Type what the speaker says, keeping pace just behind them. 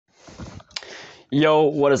Yo,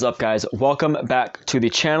 what is up, guys? Welcome back to the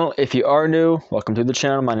channel. If you are new, welcome to the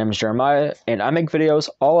channel. My name is Jeremiah, and I make videos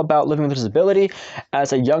all about living with a disability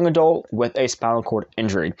as a young adult with a spinal cord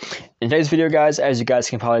injury. In today's video, guys, as you guys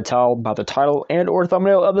can probably tell by the title and or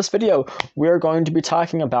thumbnail of this video, we are going to be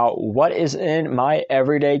talking about what is in my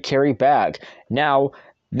everyday carry bag. Now,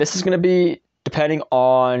 this is going to be depending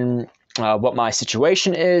on what my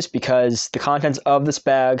situation is, because the contents of this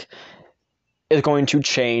bag is going to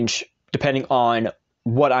change depending on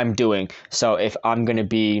what I'm doing. So if I'm going to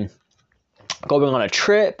be going on a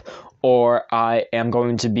trip, or I am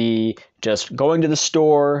going to be just going to the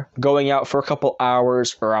store, going out for a couple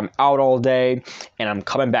hours, or I'm out all day and I'm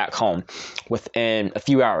coming back home within a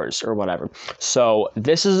few hours or whatever. So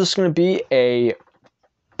this is just going to be a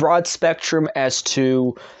broad spectrum as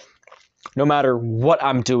to no matter what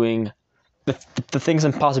I'm doing, the things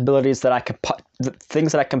and possibilities that I can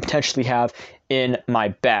potentially have in my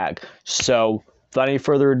bag. So without any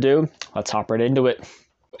further ado, let's hop right into it.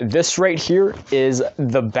 This right here is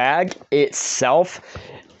the bag itself.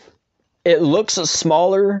 It looks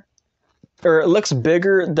smaller, or it looks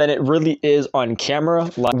bigger than it really is on camera.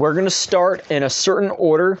 We're gonna start in a certain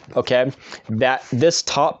order, okay? That this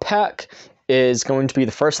top pack is going to be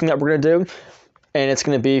the first thing that we're gonna do, and it's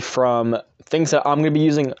gonna be from things that I'm going to be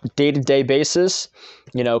using day-to-day basis,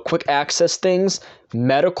 you know, quick access things,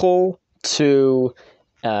 medical to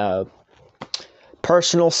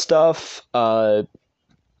personal stuff,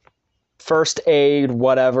 first aid,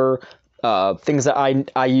 whatever, things that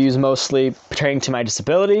I use mostly pertaining to my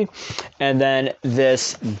disability. And then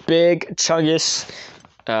this big chungus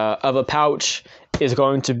of a pouch is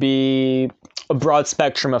going to be a broad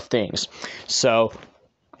spectrum of things. So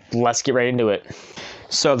let's get right into it.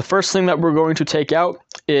 So the first thing that we're going to take out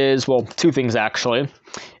is, well, two things actually.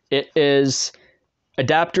 It is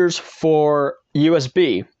adapters for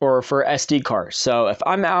USB or for SD card. So if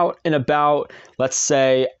I'm out and about, let's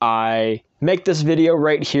say I make this video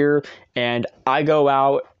right here and I go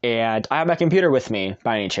out and I have my computer with me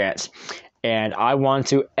by any chance, and I want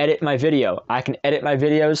to edit my video. I can edit my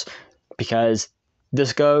videos because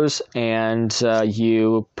this goes and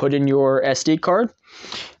you put in your SD card,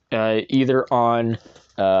 either on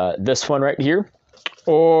this one right here,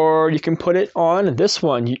 or you can put it on this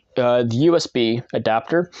one, the USB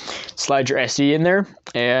adapter. Slide your SD in there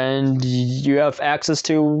and you have access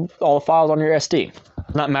to all the files on your SD.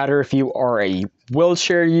 Not matter if you are a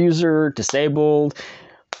wheelchair user, disabled,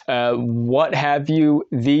 what have you.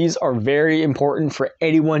 These are very important for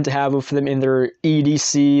anyone to have with them in their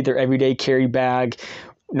EDC, their everyday carry bag.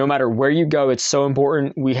 No matter where you go, it's so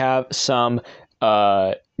important. We have some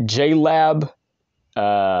JLab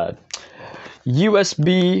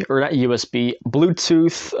USB, or not USB,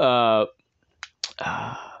 Bluetooth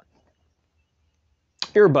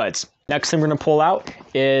earbuds. Next thing we're going to pull out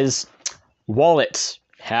is wallet.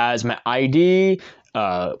 Has my ID,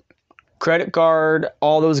 credit card,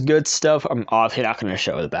 all those good stuff. I'm obviously not going to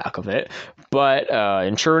show the back of it, but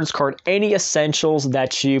insurance card, any essentials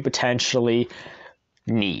that you potentially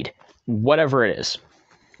need, whatever it is.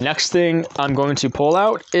 Next thing I'm going to pull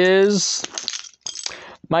out is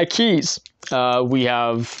my keys. We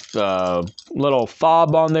have little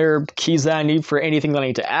fob on there, keys that I need for anything that I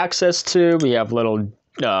need to access to. We have little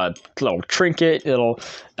trinket,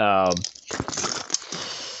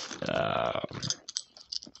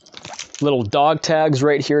 little dog tags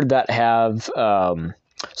right here that have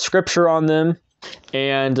scripture on them,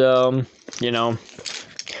 and you know,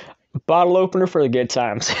 bottle opener for the good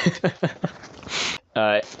times.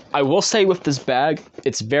 I will say with this bag,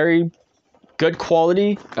 it's very good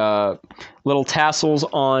quality. Little tassels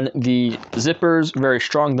on the zippers, very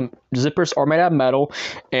strong. The zippers are made out of metal,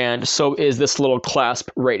 and so is this little clasp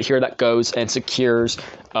right here that goes and secures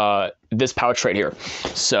this pouch right here.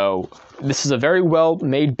 So this is a very well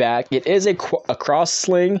made bag. It is a cross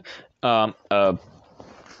sling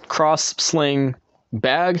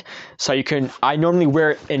bag, so you can. I normally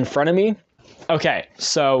wear it in front of me. Okay,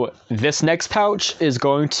 so this next pouch is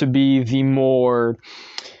going to be the more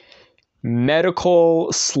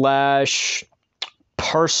medical /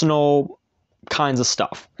 personal kinds of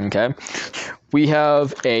stuff. Okay, we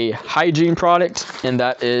have a hygiene product, and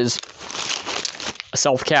that is a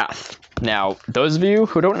self-cath. Now, those of you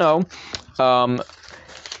who don't know,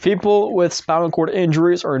 people with spinal cord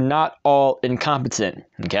injuries are not all incompetent.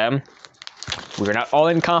 Okay, we're not all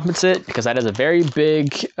incompetent, because that is a very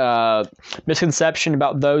big misconception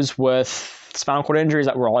about those with spinal cord injuries,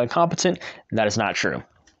 that we're all incompetent. That is not true.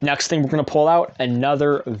 Next thing, we're going to pull out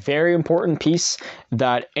another very important piece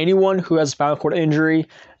that anyone who has a spinal cord injury,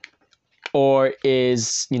 or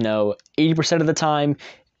is, 80% of the time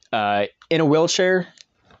in a wheelchair,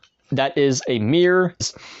 that is a mirror.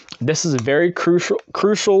 This is a very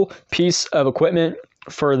crucial piece of equipment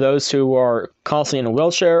for those who are constantly in a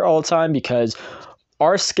wheelchair all the time, because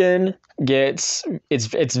our skin it's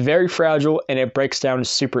very fragile and it breaks down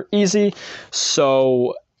super easy.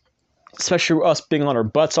 So especially us being on our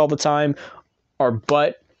butts all the time, our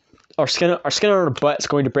skin on our butt is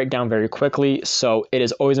going to break down very quickly. So it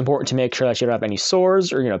is always important to make sure that you don't have any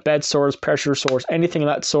sores, or bed sores, pressure sores, anything of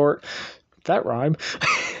that sort. That rhyme.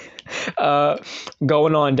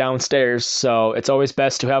 Going on downstairs. So it's always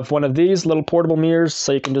best to have one of these little portable mirrors,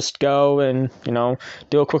 so you can just go and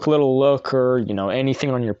do a quick little look, or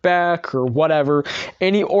anything on your back or whatever,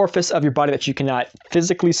 any orifice of your body that you cannot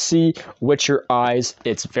physically see with your eyes.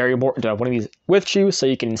 It's very important to have one of these with you, so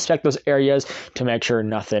you can inspect those areas to make sure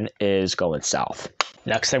nothing is going south.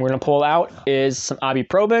 Next thing we're going to pull out is some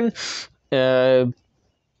ibuprofen.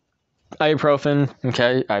 Ibuprofen,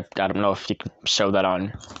 okay, I don't know if you can show that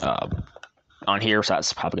on here, so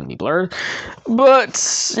that's probably going to be blurred, but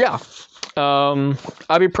yeah,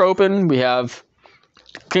 ibuprofen, we have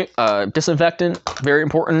disinfectant, very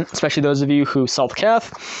important, especially those of you who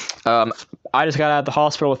self-cath. I just got out of the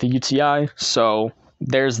hospital with a UTI, so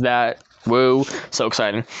there's that. Woo, so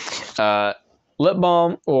exciting. Lip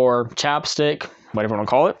balm or chapstick, whatever you want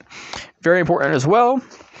to call it, very important as well.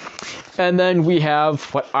 And then we have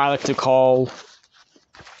what I like to call,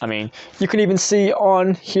 you can even see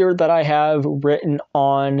on here that I have written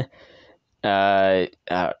on,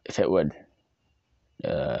 if it would,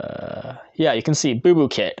 yeah, you can see Boo Boo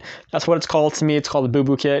Kit. That's what it's called to me. It's called the Boo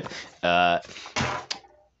Boo Kit.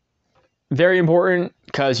 Very important,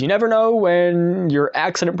 because you never know when you're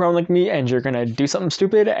accident prone like me and you're going to do something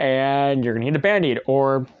stupid and you're going to need a Band-Aid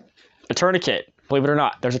or a tourniquet. Believe it or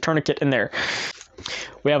not, there's a tourniquet in there.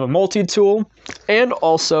 We have a multi-tool and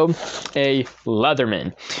also a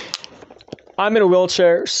Leatherman. I'm in a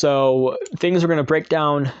wheelchair, so things are going to break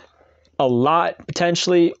down a lot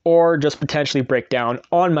potentially, or just potentially break down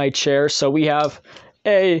on my chair. So we have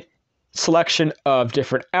a selection of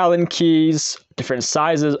different Allen keys, different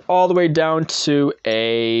sizes, all the way down to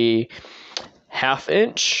a 1/2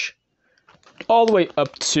 inch, all the way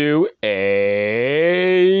up to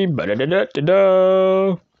a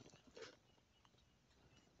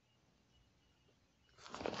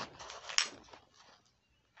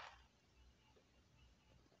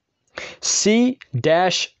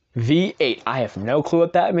C-V8. I have no clue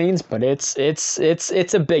what that means, but it's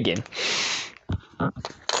a biggin.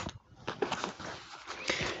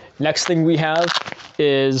 Next thing we have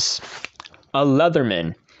is a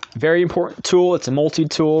Leatherman. Very important tool. It's a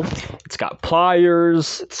multi-tool. It's got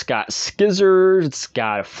pliers, it's got skizzers, it's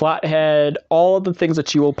got a flathead, all of the things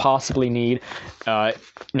that you will possibly need, no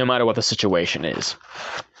matter what the situation is.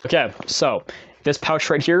 Okay, so this pouch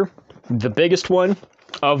right here, the biggest one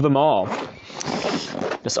of them all,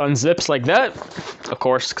 just unzips like that, of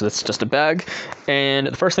course, because it's just a bag. And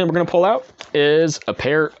the first thing we're going to pull out is a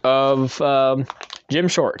pair of gym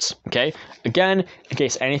shorts. Okay, again, in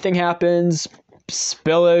case anything happens,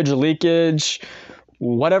 spillage, leakage,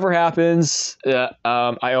 whatever happens,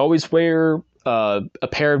 I always wear a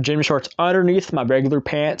pair of gym shorts underneath my regular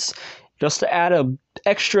pants, just to add an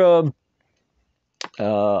extra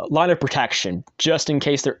line of protection, just in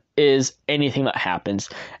case there is anything that happens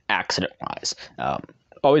accident-wise.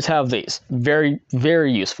 Always have these. Very,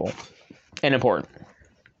 very useful and important.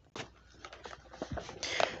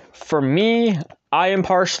 For me, I am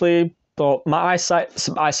partially, well, my eyesight,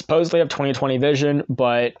 I supposedly have 20/20 vision,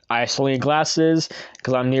 but I still need glasses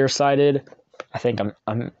because I'm nearsighted. I think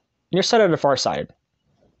I'm nearsighted or farsighted.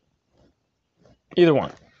 Either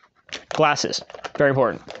one. Glasses, very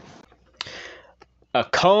important. A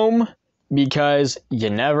comb, because you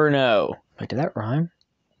never know. Wait, did that rhyme?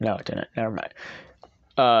 No, it didn't. Never mind.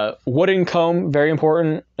 Wooden comb, very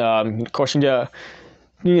important. Of course, you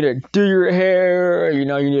need to do your hair. You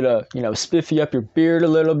need to, spiffy up your beard a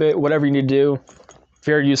little bit. Whatever you need to do,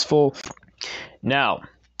 very useful. Now,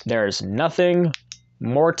 there's nothing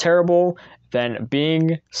more terrible than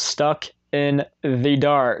being stuck in the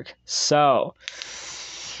dark. So,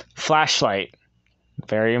 flashlight,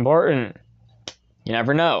 very important. You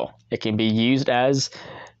never know. It can be used as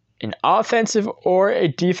an offensive or a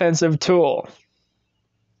defensive tool,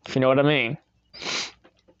 if you know what I mean.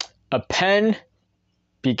 A pen,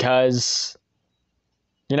 because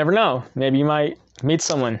you never know. Maybe you might meet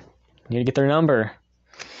someone. You need to get their number.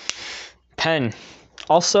 Pen.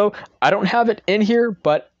 Also, I don't have it in here,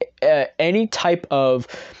 but any type of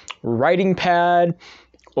writing pad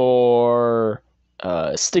or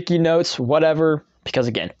sticky notes, whatever, because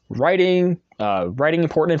again, writing, writing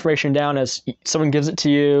important information down as someone gives it to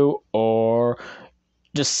you, or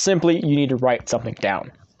just simply you need to write something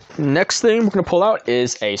down. Next thing we're going to pull out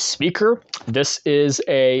is a speaker. This is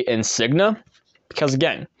a Insignia, because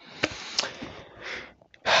again,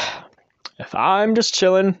 if I'm just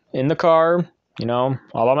chilling in the car, you know,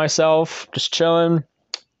 all by myself, just chilling,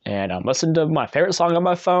 and I'm listening to my favorite song on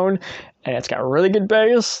my phone, and it's got really good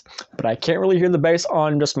bass, but I can't really hear the bass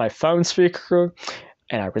on just my phone speaker,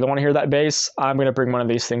 and I really want to hear that bass, I'm going to bring one of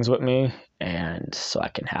these things with me, and so I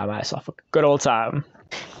can have myself a good old time.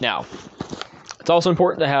 Now, it's also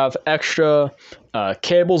important to have extra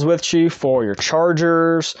cables with you for your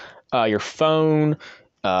chargers, your phone.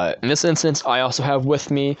 In this instance, I also have with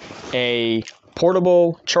me a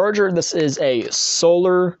portable charger. This is a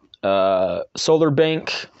solar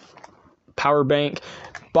bank, power bank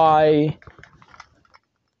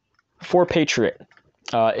for Patriot.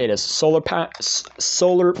 It is solar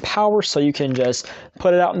power, so you can just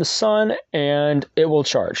put it out in the sun and it will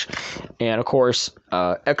charge. And of course,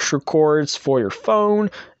 extra cords for your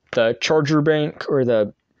phone, the charger bank or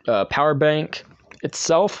the power bank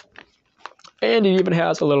itself, and it even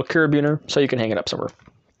has a little carabiner so you can hang it up somewhere.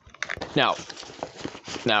 Now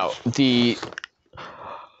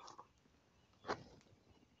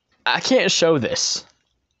I can't show this.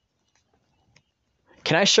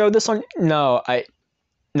 Can I show this on? No, I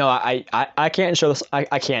can't show this.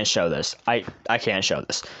 I can't show this. I can't show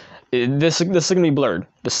this. This is gonna be blurred.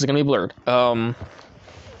 This is gonna be blurred.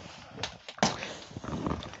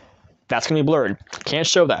 That's gonna be blurred. Can't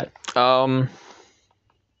show that.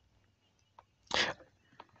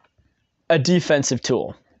 A defensive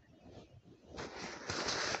tool.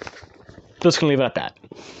 Just gonna leave it at that.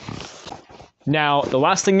 Now, the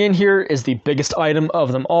last thing in here is the biggest item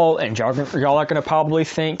of them all, and y'all are gonna probably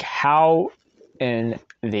think, how in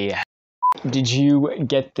the did you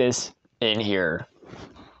get this in here?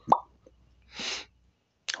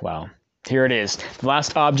 Well, here it is. The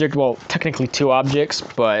last object, well, technically two objects,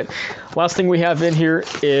 but last thing we have in here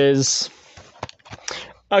is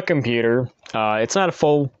a computer. It's not a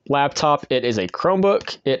full laptop. It is a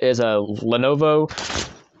Chromebook. It is a Lenovo.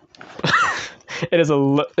 It is a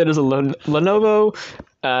Lenovo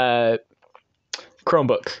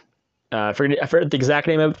Chromebook. I forget the exact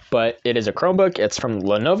name of it, but it is a Chromebook. It's from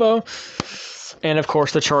Lenovo. And of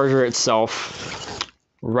course, the charger itself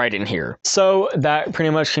right in here. So that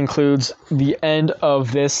pretty much concludes the end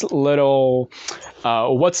of this little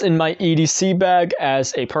what's in my EDC bag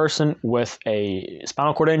as a person with a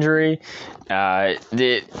spinal cord injury.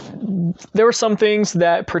 There were some things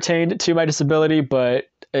that pertained to my disability, but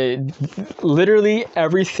literally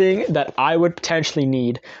everything that I would potentially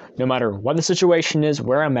need, no matter what the situation is,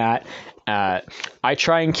 where I'm at, I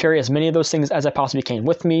try and carry as many of those things as I possibly can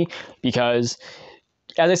with me, because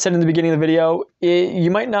as I said in the beginning of the video,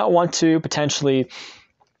 you might not want to potentially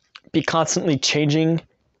be constantly changing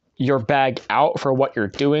your bag out for what you're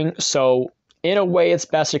doing. So in a way, it's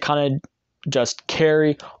best to kind of just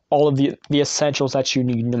carry all of the essentials that you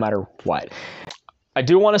need no matter what. I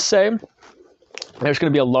do want to say there's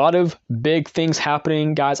going to be a lot of big things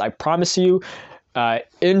happening, guys. I promise you.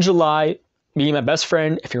 In July, me and my best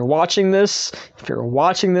friend, if you're watching this,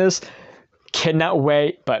 cannot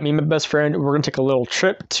wait. But me and my best friend, we're going to take a little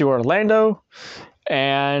trip to Orlando.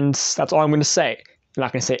 And that's all I'm going to say. I'm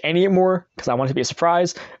not going to say any more because I want it to be a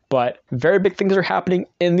surprise. But very big things are happening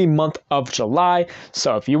in the month of July.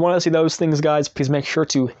 So if you want to see those things, guys, please make sure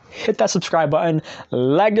to hit that subscribe button,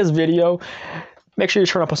 like this video. Make sure you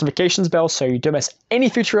turn on post notifications bell so you don't miss any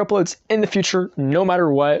future uploads in the future, no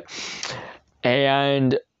matter what.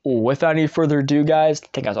 And without any further ado, guys,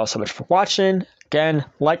 thank you guys all so much for watching. Again,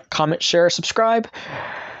 like, comment, share, subscribe.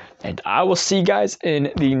 And I will see you guys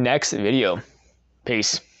in the next video.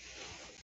 Peace.